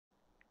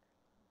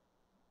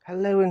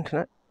Hello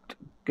internet,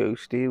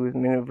 Ghost here with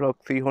minivlog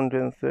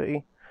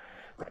 330.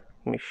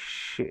 My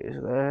shit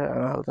is there,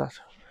 and out that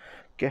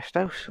guest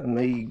house, and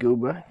there you go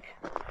back.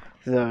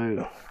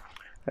 Though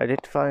I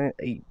did find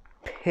a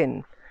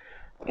pin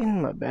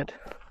in my bed,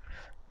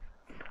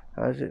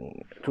 as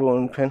in a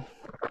drawing pin,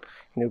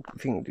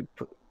 thing to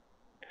put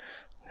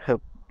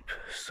help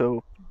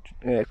sew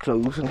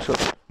clothes and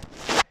stuff.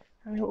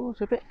 And it was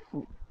a bit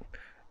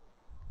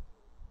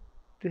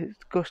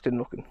disgusting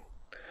looking,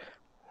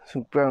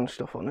 some brown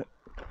stuff on it,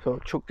 so I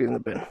chucked it in the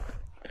bin.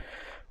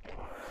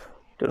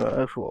 Don't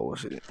know what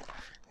was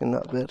in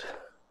that bed.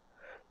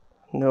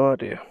 No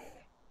idea.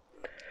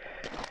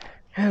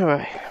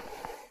 Anyway,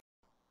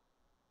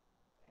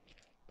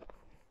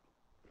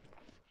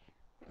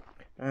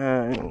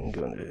 I'm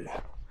going to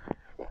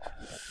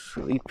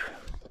sleep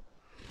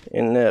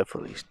in there for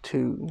at least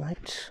 2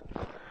 nights,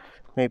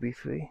 maybe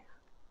 3.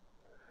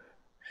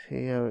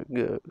 See how it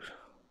goes.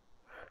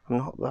 I'm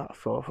not that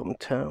far from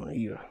town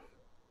either.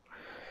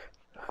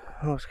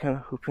 I was kind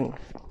of hoping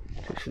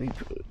to sleep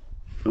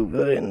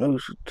over in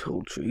those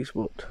tall trees,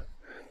 but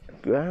the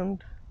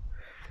ground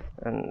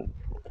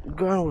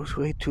was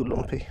way too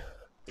lumpy,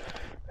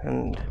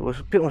 and it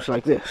was pretty much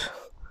like this,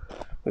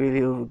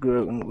 really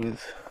overgrown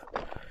with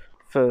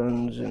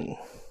ferns and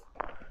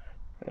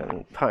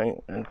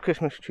pine and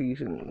Christmas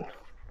trees and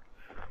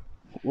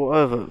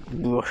whatever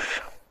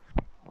brush.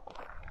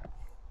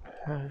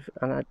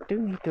 And I do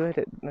need to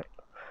edit the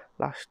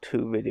last 2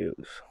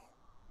 videos.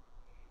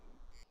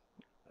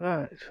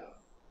 Right.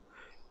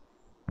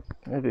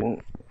 I've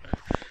been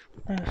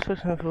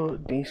searching for a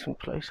decent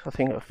place. I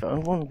think I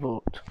found one,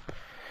 but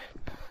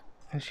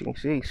as you can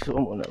see,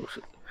 someone else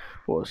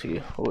was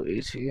here or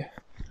is here.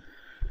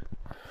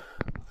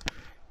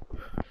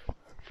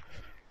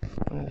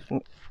 And is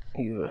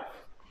either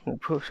in the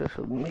process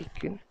of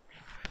making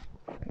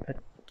a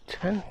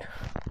tent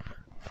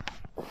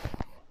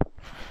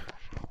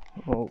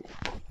or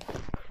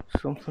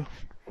something.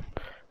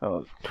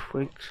 Oh,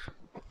 twigs.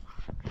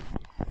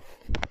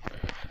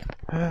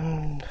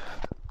 And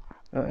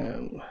I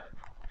am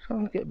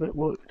starting to get a bit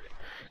worried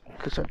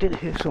because I did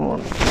hear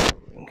someone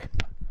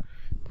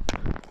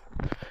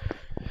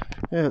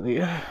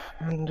earlier,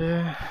 and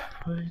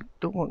I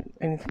don't want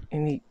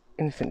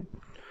anything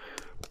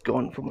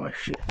gone from my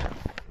shit.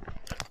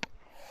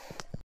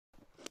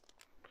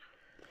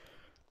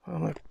 Oh,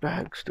 my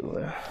bag's still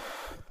there.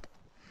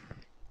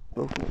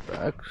 Both my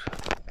bags.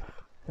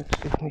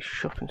 Let's see if my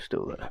shopping's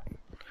still there.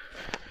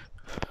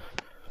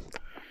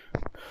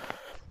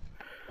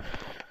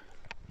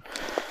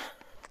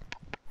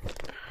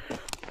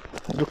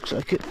 It looks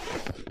like it.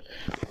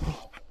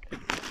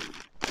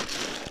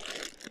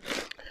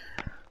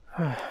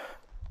 I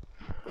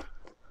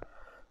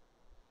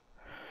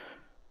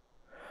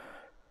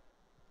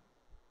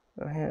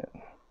am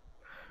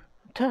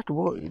a tad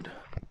worried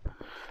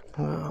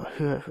about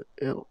whoever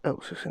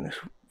else is in this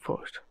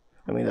forest.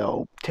 I mean, they're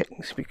all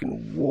technically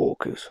speaking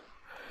walkers.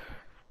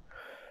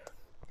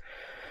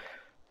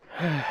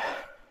 I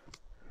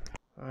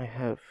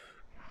have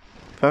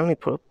finally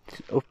put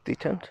up the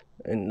tent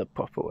in the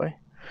proper way,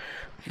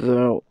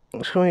 though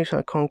for some reason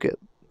I can't get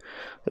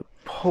the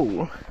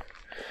pole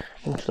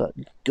into that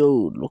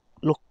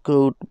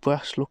gold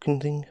brass looking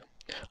thing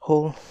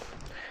hole.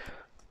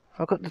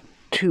 I've got the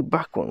 2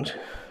 back ones,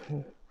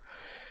 and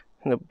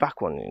the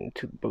back one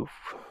into both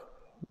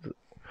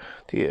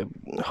the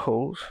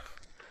holes,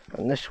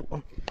 and this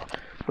one.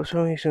 For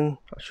some reason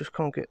I just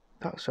can't get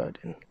that side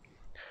in.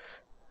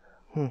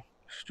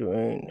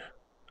 Strange.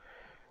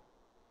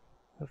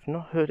 I've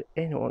not heard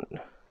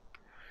anyone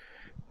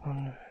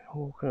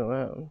walking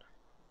around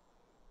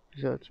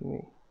besides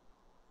me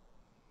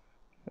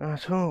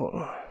at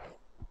all.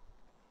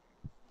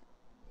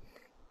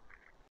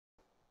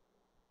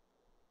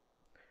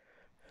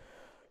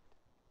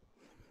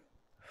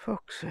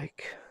 Fuck's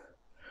sake.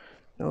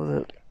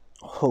 Another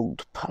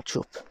hold patch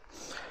up.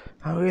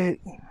 I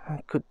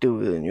could do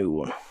with a new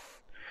one,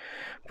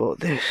 but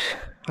this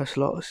has a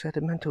lot of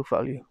sentimental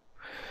value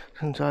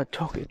since I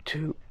took it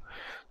to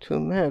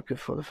America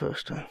for the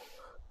first time,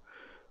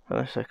 and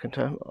the second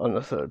time, and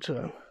the third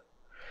time.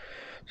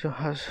 So it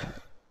has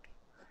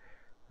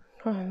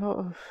quite a lot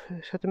of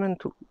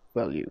sentimental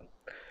value.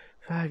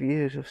 5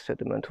 years of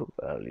sentimental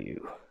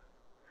value.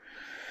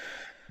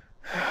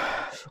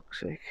 Fuck's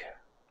sake.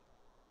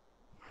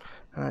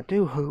 And I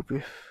do hope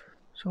if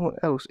someone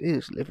else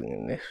is living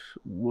in this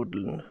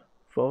woodland,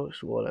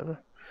 forest,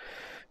 whatever,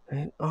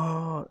 they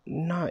are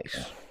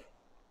nice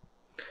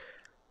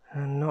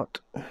and not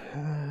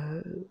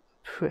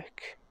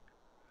prick.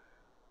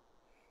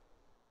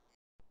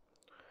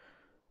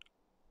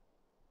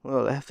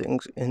 Well,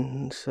 everything's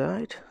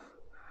inside,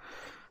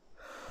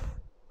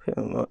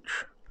 pretty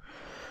much.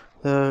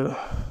 Though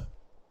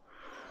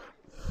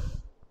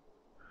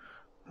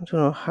I don't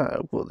know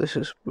how, but this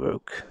is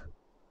broke.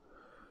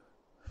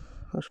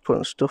 I was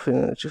putting stuff in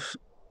and it just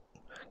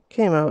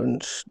came out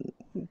and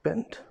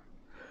bent.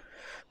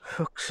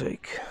 Fuck's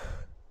sake.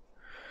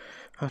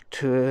 I had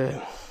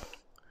to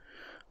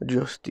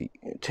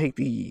take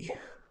the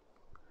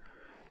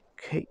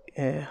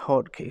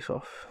hard case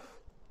off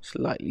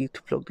slightly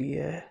to plug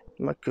the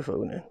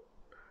microphone in.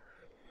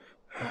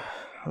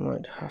 I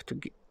will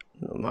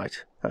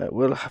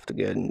have to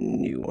get a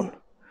new one.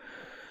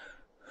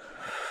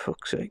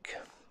 Fuck's sake.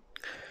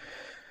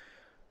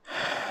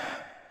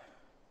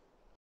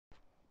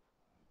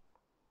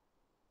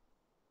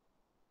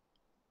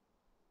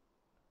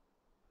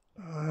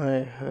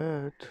 I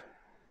heard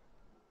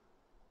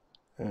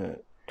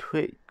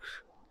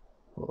twigs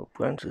or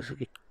branches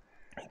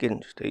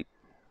against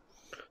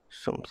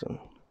something,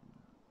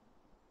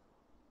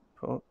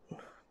 but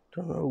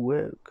don't know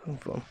where it come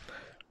from.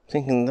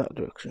 Thinking that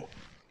direction.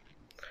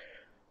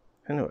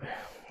 Anyway,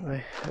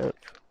 I have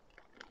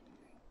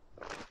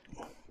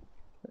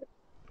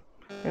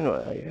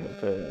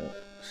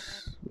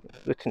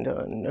written down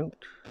a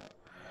note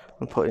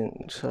and put it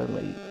inside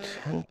my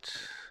tent.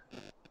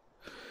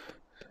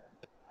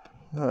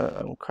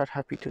 I'm quite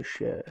happy to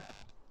share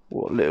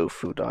what little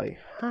food I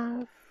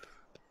have,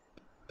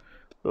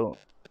 but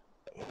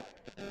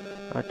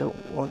I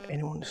don't want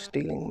anyone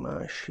stealing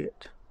my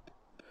shit,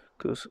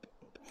 because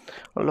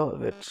a lot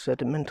of it's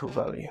sentimental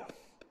value,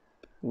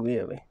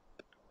 really.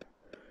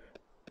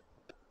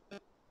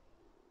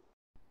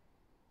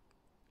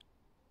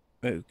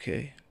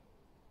 Okay,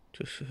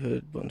 just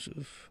heard a bunch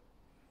of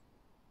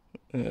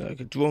like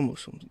a drum or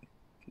something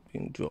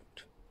being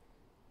dropped.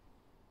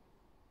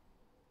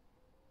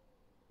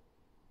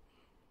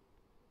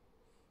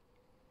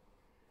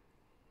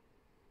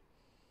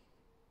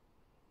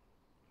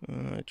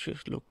 I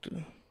just looked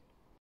and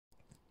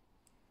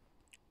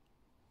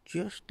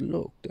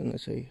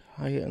there's a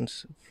high-end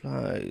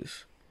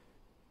supplies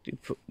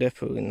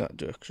depot in that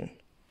direction.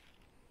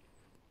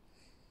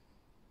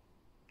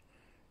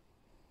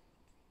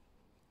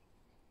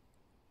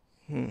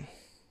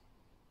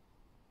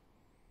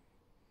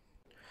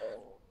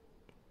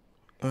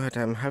 Alright,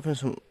 I'm having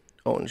some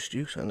orange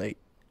juice and a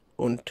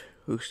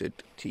untoasted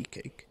tea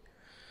cake.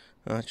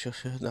 I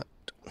just heard that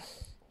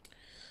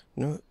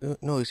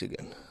noise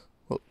again.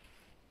 Well,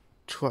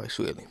 twice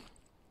really.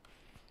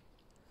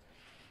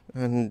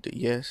 And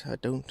yes, I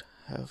don't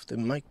have the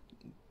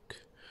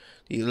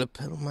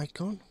lapel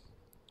mic on,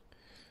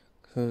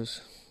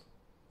 because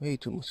way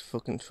too much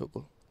fucking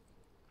trouble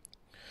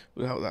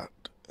without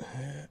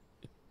that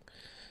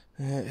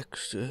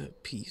extra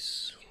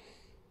piece.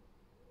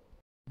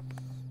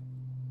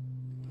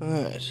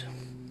 Alright,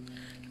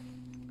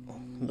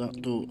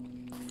 that door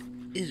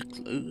is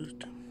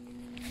closed.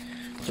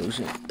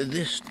 Closing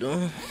this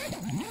door.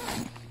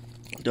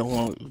 Don't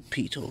want to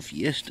repeat of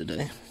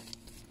yesterday.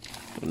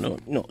 No,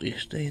 not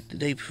yesterday, the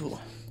day before.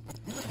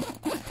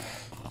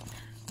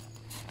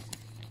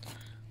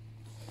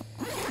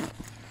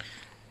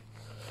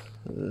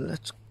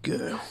 Let's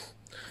go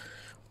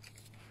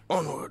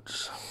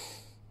onwards.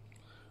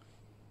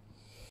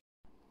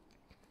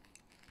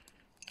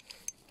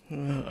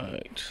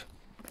 Right.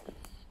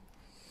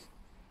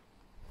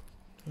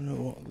 Don't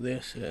know what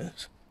this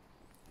is.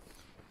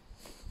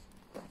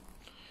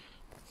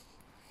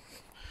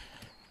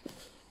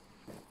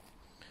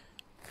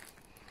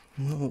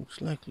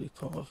 Most likely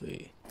part of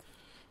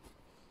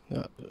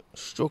that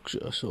structure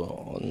I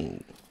saw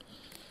on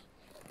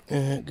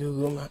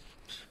Google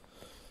Maps.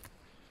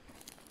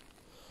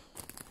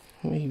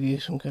 Maybe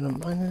some kind of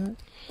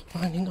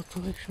mining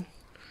operation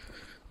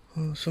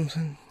or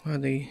something, by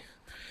the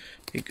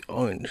big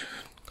orange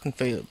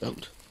conveyor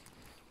belt.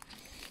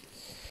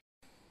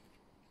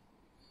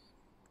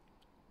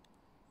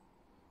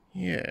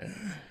 Yeah,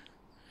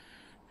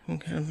 some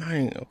kind of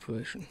mining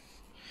operation.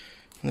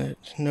 There's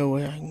no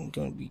way I'm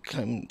going to be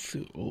climbing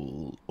through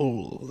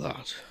all of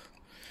that.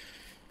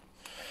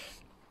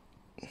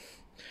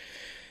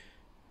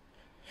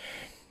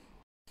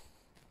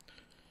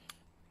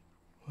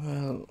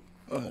 Well,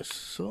 I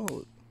saw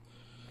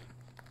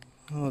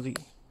it.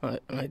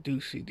 I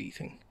do see the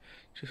thing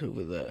just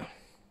over there.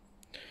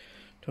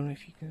 Don't know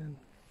if you can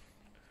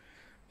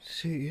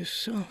see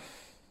yourself.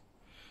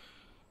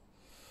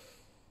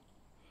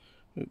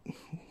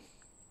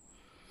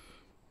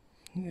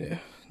 Yeah,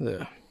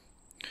 there.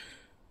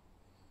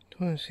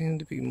 Don't seem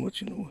to be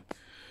much in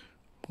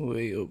the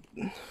way of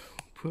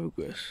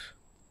progress.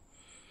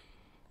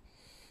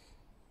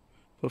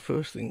 But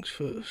first things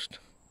first.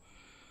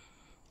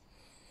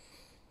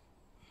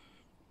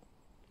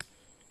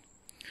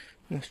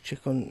 Let's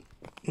check on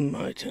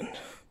my tent.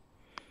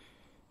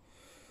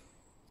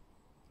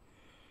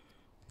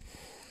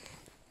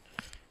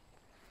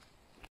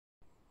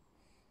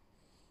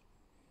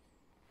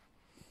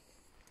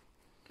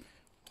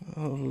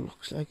 Oh,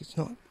 looks like it's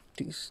not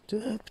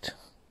disturbed.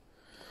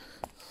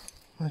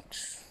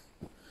 Let's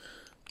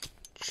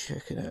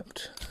check it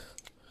out.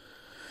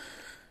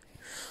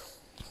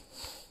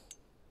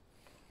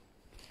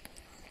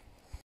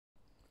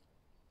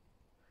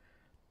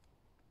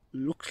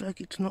 Looks like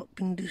it's not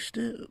been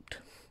disturbed.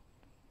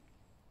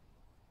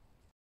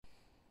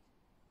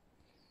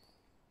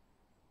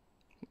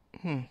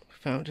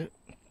 Found it.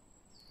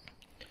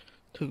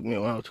 Took me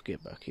a while to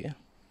get back here.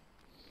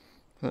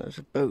 There's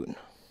a bone.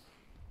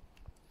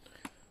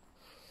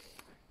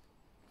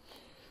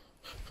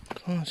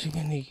 can't see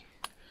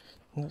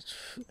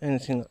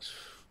anything that's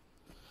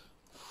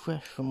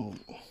fresh from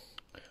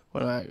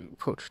when I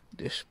approached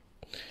this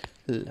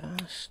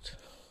last.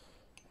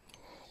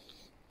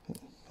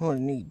 All it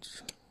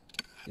needs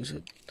is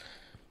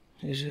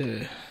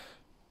a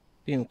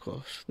beam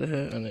across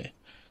there and a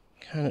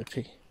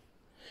canopy.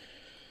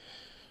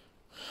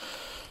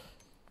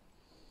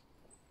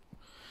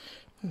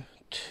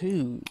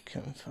 Two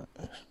cam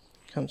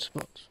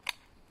spots.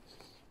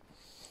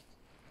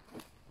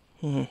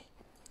 Now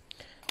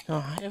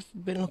I have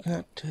been looking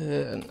at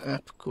an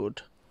app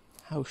called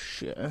House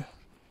Share.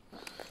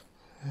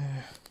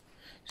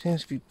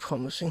 Seems to be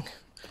promising.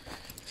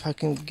 If I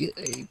can get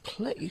a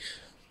place,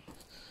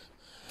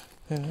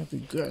 then that'd be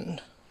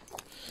grand.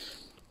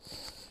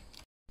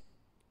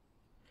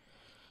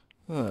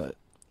 Alright,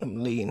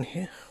 I'm laying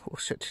here, or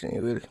sitting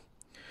here really.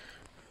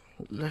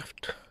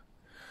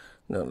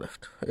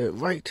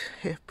 Right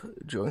hip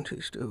joint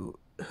is still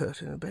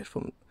hurting a bit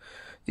from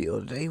the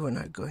other day when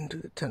I got into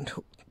the tent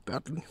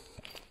badly.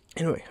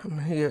 Anyway, I'm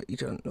here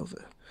eating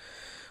another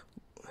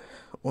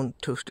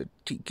untoasted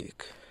tea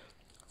cake.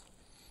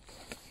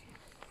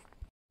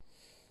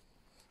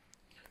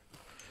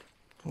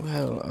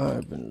 Well,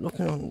 I've been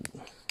looking on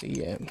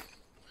the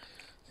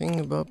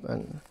thingamabob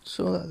and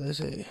saw that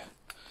there's a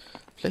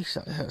place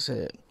that has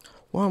a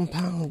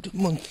 £1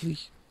 monthly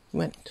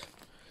rent,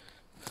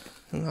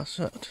 and that's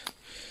that.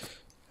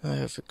 I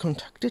have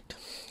contacted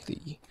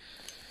the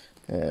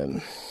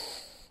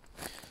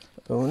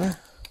owner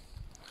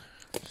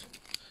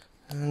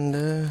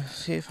and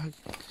see if I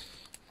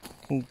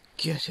can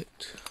get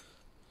it.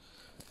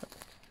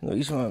 The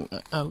reason why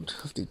I'm out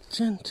of the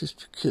tent is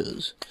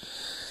because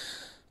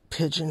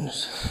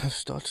pigeons have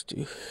started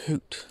to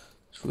hoot.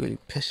 It's really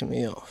pissing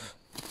me off.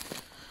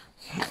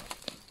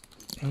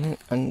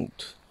 And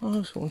I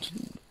also wanted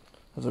to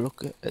have a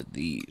look at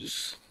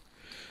these.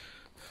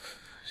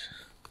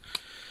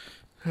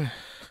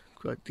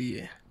 Quite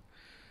the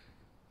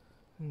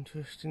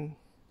interesting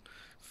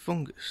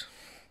fungus.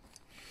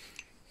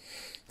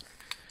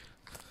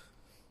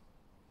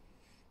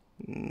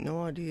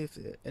 No idea if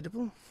they're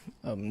edible.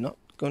 I'm not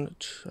going to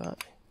try.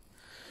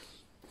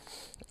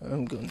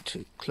 I'm going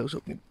to close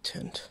up my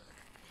tent.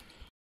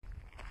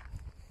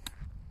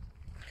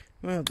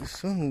 Well, the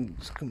sun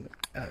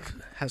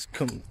has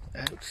come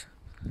out.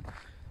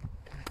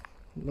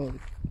 Not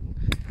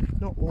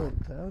all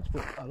the clouds,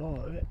 but a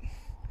lot of it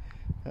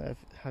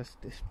has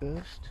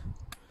dispersed.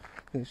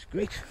 It's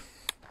great.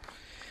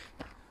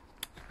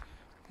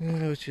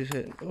 Which is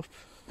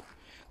enough,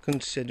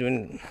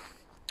 considering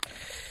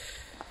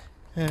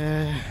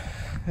a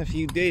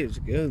few days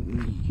ago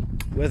the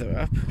weather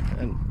app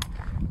and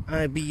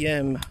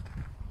IBM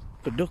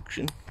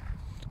production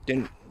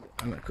didn't,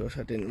 and of course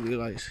I didn't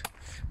realise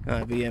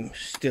IBM's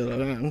still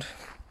around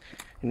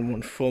in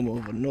one form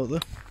or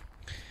another.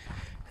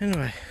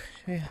 Anyway,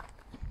 yeah.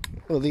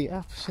 Well, the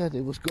app said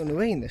it was going to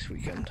rain this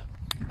weekend.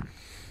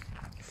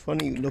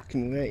 Funny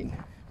looking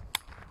rain.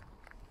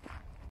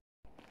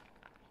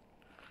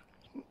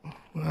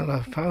 Well,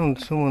 I found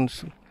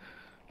someone's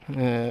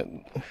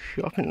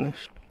shopping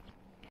list.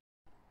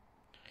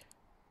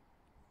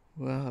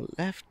 Well,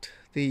 I left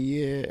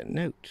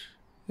the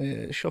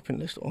shopping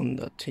list on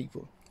that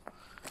table.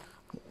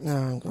 Now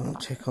I'm going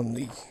to check on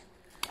the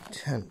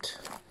tent.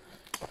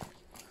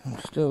 I'm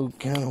still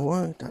kind of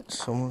worried that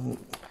someone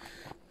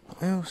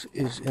else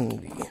is in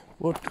the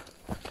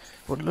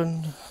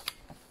woodland,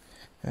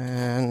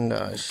 and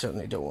I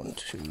certainly don't want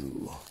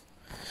to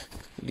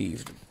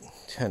leave the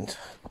tent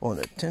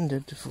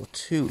unattended for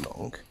too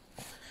long.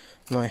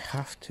 And I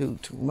have to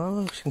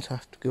tomorrow, since I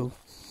have to go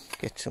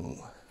get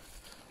some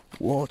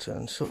water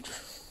and such.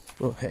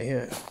 Well,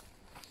 hey,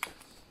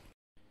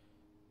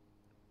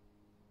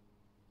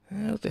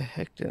 how the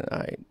heck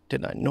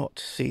did I not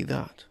see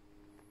that?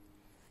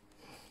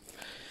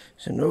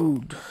 It's an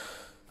old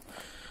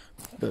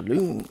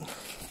balloon.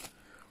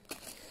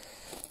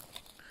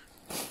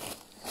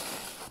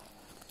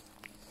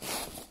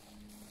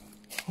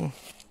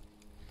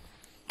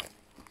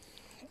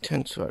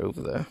 Tent's right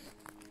over there.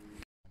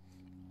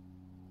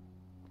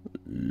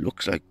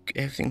 Looks like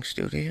everything's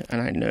still here,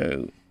 and I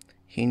know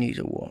he needs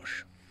a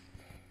wash.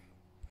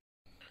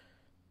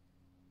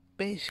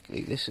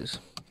 Basically, this is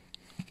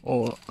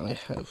all I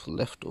have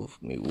left of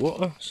my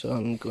water, so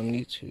I'm going to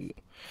need to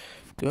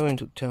go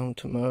into town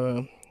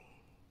tomorrow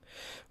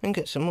and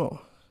get some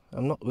more.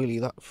 I'm not really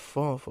that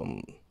far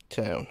from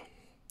town.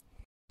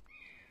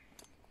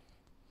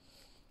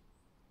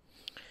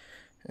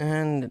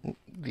 And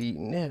the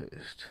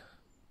nearest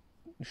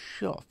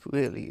shop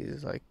really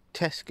is like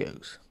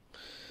Tesco's.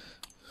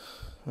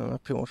 And I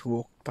pretty much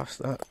walked past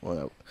that when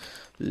I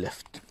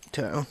left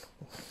town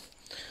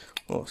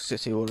or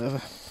city or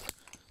whatever.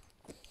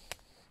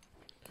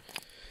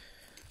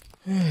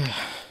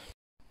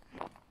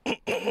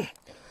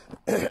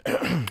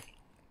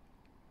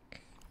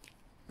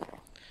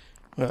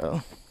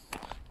 Well,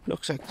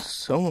 looks like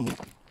someone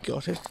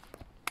got it.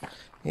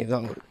 Yeah,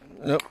 that one.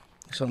 Nope,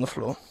 it's on the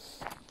floor.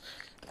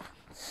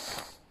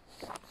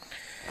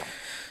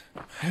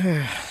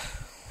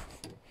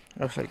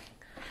 I was like,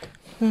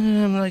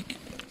 I'm like,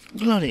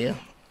 bloody hell.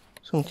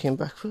 Someone came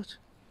back for it.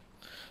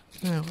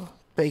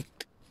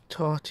 Baked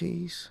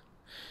tarties,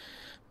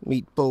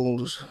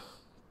 meatballs,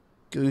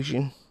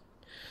 goujon,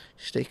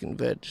 steak and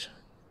veg,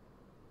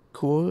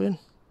 corn,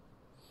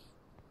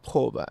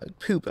 poo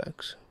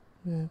bags,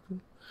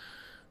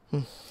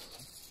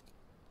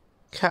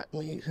 cat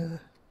meat,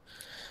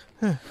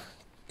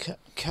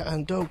 cat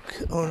and dog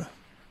owner.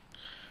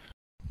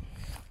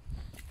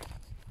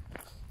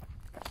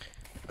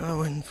 I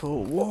went for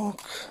a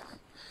walk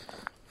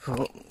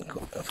for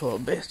a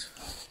bit.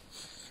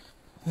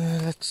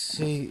 Let's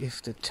see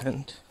if the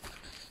tent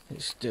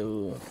is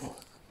still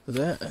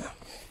there.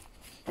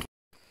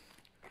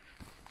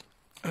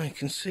 I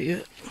can see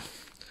it.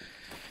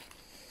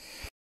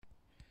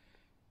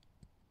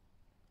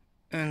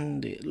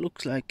 And it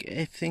looks like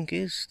everything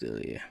is still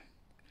here.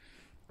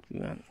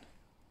 Man.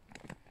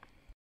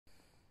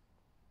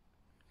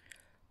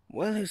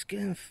 Well, it's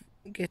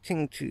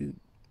getting to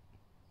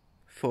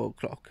 4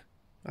 o'clock.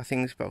 I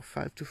think it's about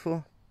 5 to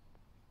 4.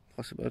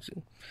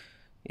 Possibility.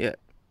 Yeah.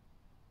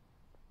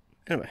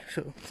 Anyway,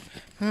 so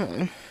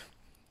I'm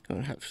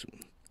going to have some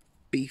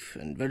beef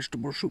and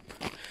vegetable soup,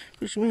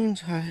 which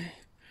means I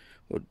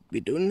would be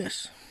doing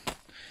this.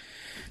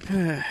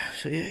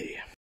 So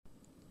yeah.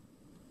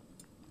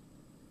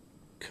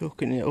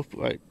 Cooking it up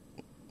right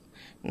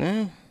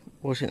now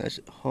wasn't as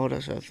hard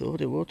as I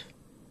thought it would.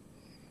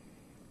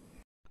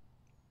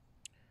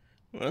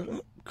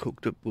 Well,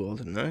 cooked up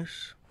rather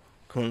nice.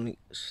 Currently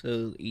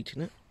still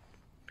eating it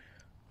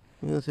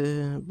with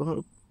a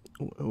bottle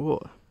of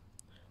water,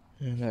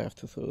 and I have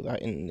to throw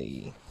that in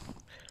the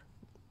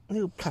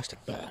little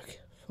plastic bag.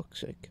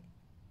 Fuck's sake.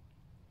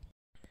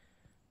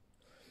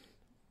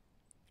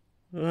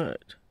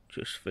 Right,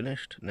 just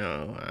finished.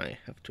 Now I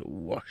have to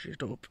wash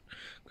it up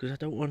because I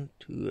don't want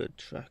to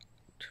attract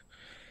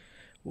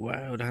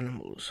wild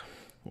animals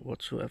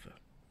whatsoever.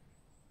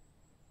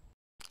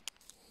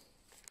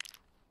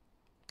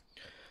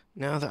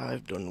 Now that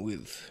I've done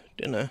with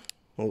dinner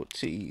or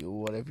tea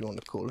or whatever you want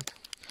to call it,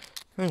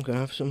 I'm going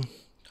to have some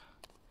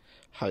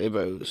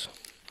Haribos.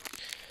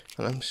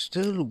 And I'm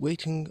still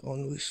waiting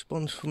on a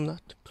response from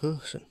that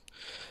person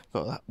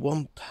about that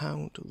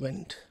 £1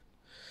 rent.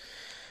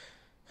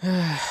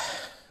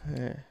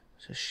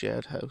 It's a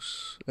shared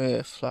house,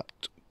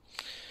 flat,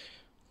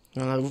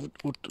 and I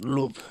would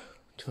love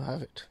to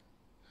have it.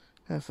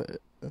 Have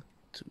it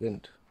to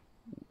rent.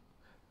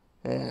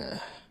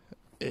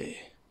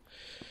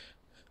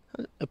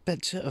 A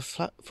bed set of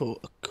flat for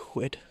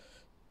 £1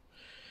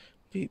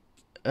 be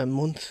a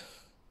month,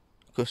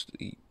 because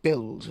the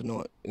bills are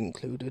not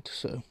included,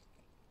 so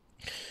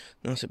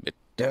that's a bit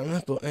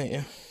downer, but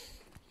yeah.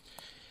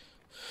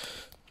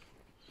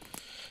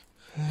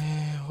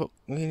 What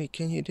really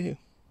can you do?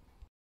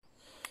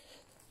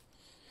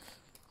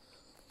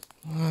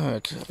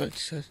 Right, I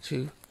decided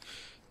to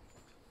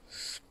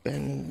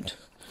spend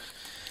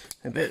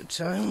a bit of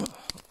time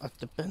at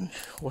the bench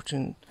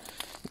watching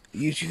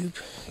YouTube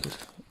because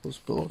I was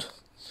bored.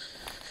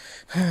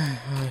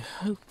 I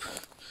hope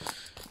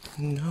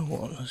no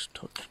one has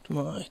touched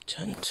my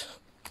tent.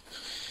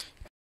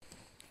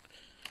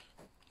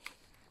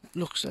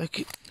 Looks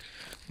like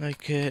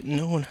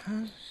no one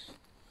has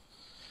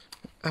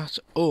at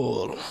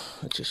all,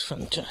 which is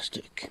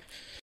fantastic.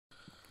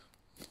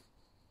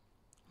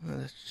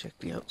 Let's check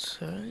the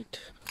outside.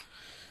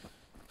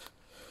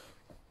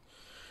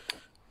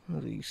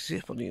 The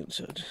zip on the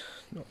inside,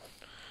 not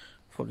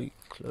fully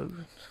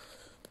closed.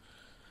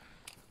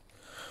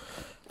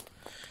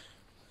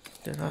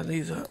 Did I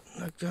leave that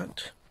like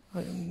that? I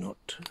am not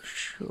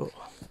sure.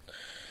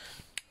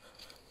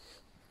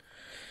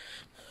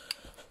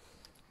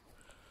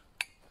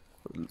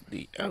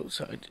 The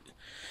outside,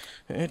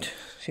 it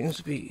seems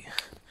to be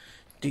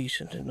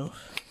decent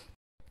enough.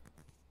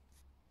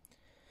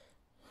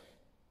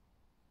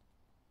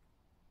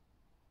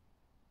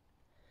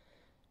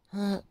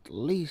 At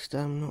least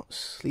I'm not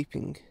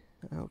sleeping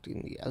out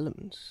in the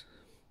elements.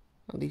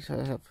 At least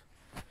I have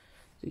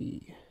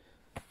the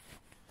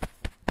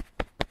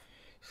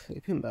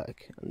sleeping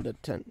bag and the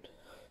tent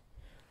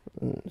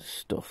and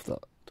stuff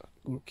that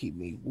will keep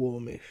me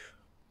warmish.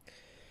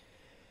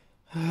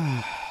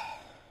 Until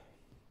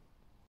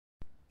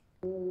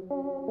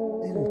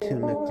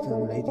next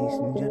time, ladies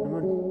and gentlemen.